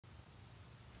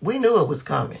we knew it was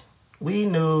coming. We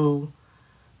knew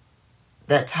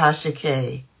that Tasha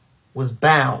K was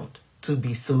bound to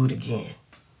be sued again.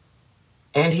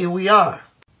 And here we are.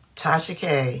 Tasha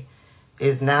K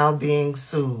is now being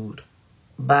sued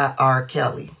by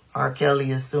RKelly. RKelly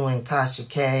is suing Tasha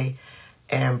K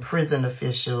and prison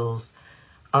officials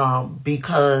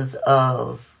because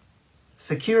of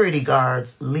security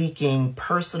guards leaking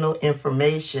personal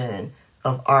information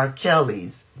of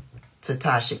RKelly's to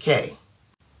Tasha K.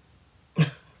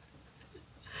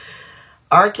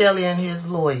 RKelly and his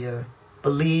lawyer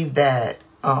believe that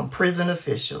prison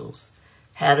officials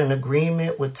had an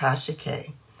agreement with Tasha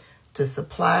K to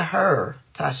supply her,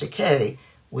 Tasha K,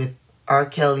 with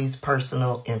RKelly's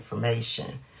personal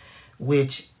information,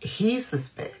 which he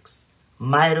suspects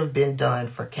might have been done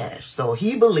for cash. So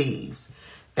he believes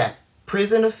that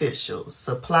prison officials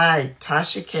supplied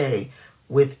Tasha K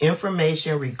with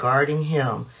information regarding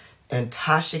him, and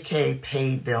Tasha K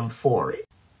paid them for it.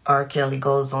 RKelly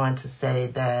goes on to say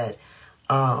that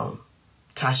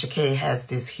Tasha K has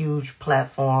this huge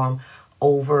platform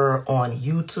over on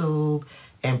YouTube,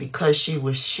 and because she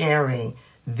was sharing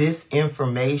this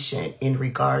information in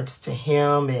regards to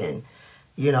him and,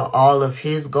 you know, all of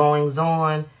his goings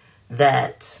on,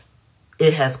 that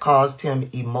it has caused him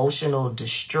emotional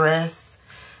distress,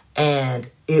 and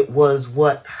it was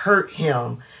what hurt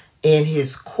him in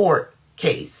his court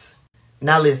case.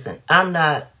 Now listen, I'm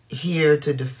not here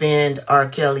to defend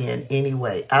RKelly in any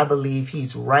way. I believe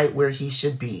he's right where he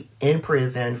should be, in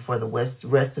prison for the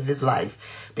rest of his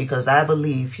life, because I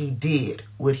believe he did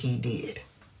what he did.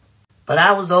 But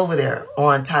I was over there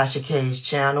on Tasha K's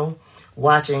channel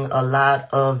watching a lot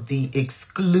of the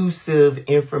exclusive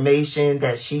information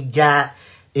that she got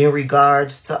in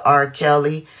regards to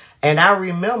RKelly. And I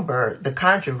remember the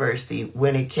controversy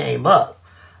when it came up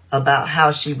about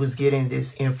how she was getting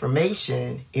this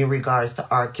information in regards to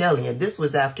RKelly. And this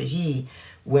was after he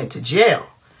went to jail.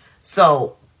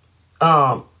 So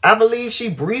I believe she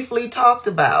briefly talked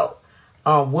about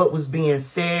what was being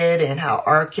said and how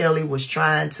RKelly was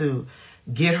trying to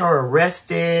get her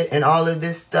arrested and all of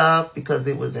this stuff because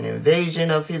it was an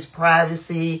invasion of his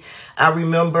privacy. I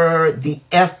remember the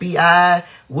FBI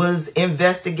was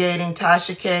investigating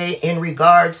Tasha K in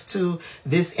regards to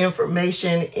this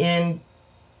information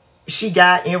she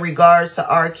got in regards to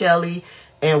RKelly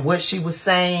and what she was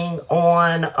saying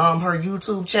on her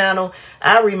YouTube channel.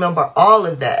 I remember all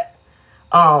of that.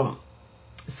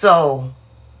 So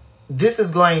this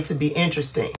is going to be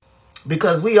interesting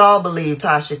because we all believe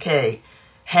Tasha K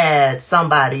had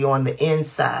somebody on the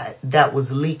inside that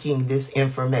was leaking this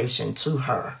information to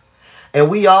her. And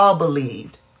we all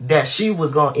believed that she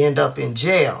was going to end up in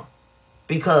jail,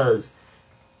 because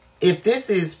if this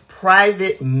is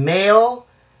private mail,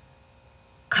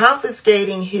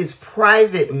 confiscating his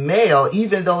private mail,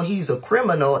 even though he's a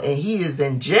criminal and he is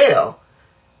in jail,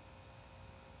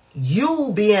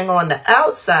 you being on the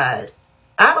outside,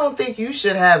 I don't think you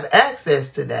should have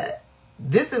access to that.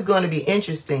 This is going to be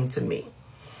interesting to me.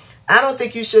 I don't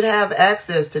think you should have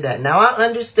access to that. Now, I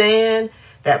understand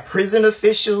that prison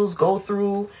officials go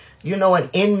through, you know, an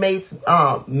inmate's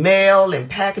mail and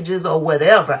packages or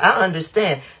whatever. I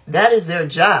understand. That is their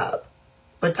job.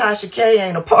 But Tasha K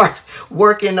ain't a part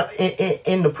working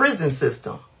in the prison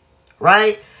system,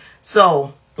 right?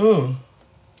 So,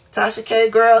 Tasha K,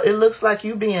 girl, it looks like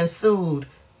you being sued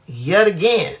yet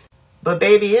again. But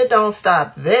baby, it don't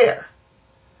stop there.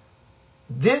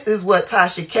 This is what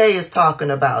Tasha K is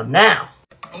talking about now.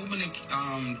 Open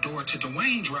the door to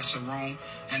Dwayne's dressing room,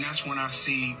 and that's when I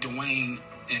see Dwayne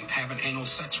and having anal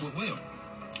sex with Will.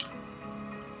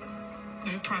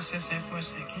 Let me process that for a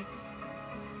second.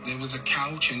 There was a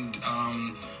couch, and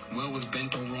Will was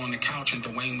bent over on the couch, and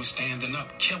Dwayne was standing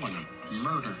up, killing him.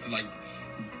 Murder, like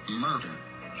murder.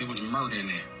 It was murder in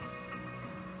there.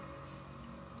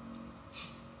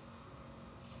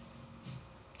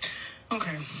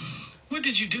 Okay. What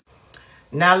did you do?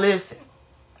 Now listen,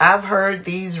 I've heard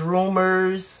these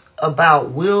rumors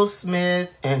about Will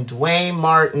Smith and Dwayne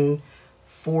Martin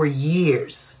for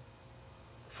years.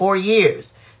 For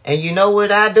years. And you know what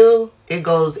I do? It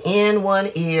goes in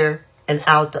one ear and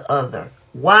out the other.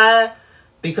 Why?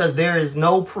 Because there is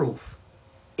no proof.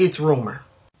 It's rumor.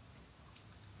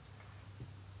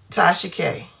 Tasha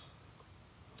K,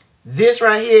 this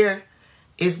right here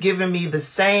is giving me the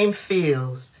same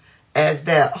feels as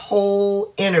that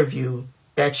whole interview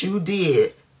that you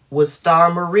did with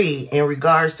Star Marie in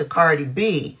regards to Cardi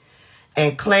B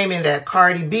and claiming that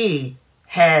Cardi B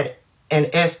had an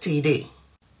STD.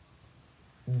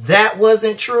 That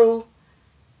wasn't true,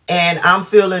 and I'm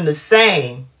feeling the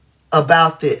same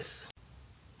about this.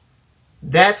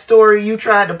 That story you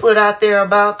tried to put out there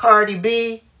about Cardi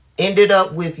B ended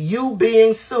up with you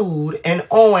being sued and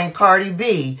owing Cardi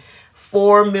B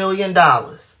 $4 million.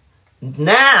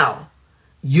 Now,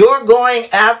 you're going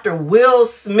after Will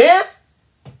Smith?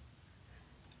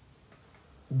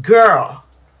 Girl.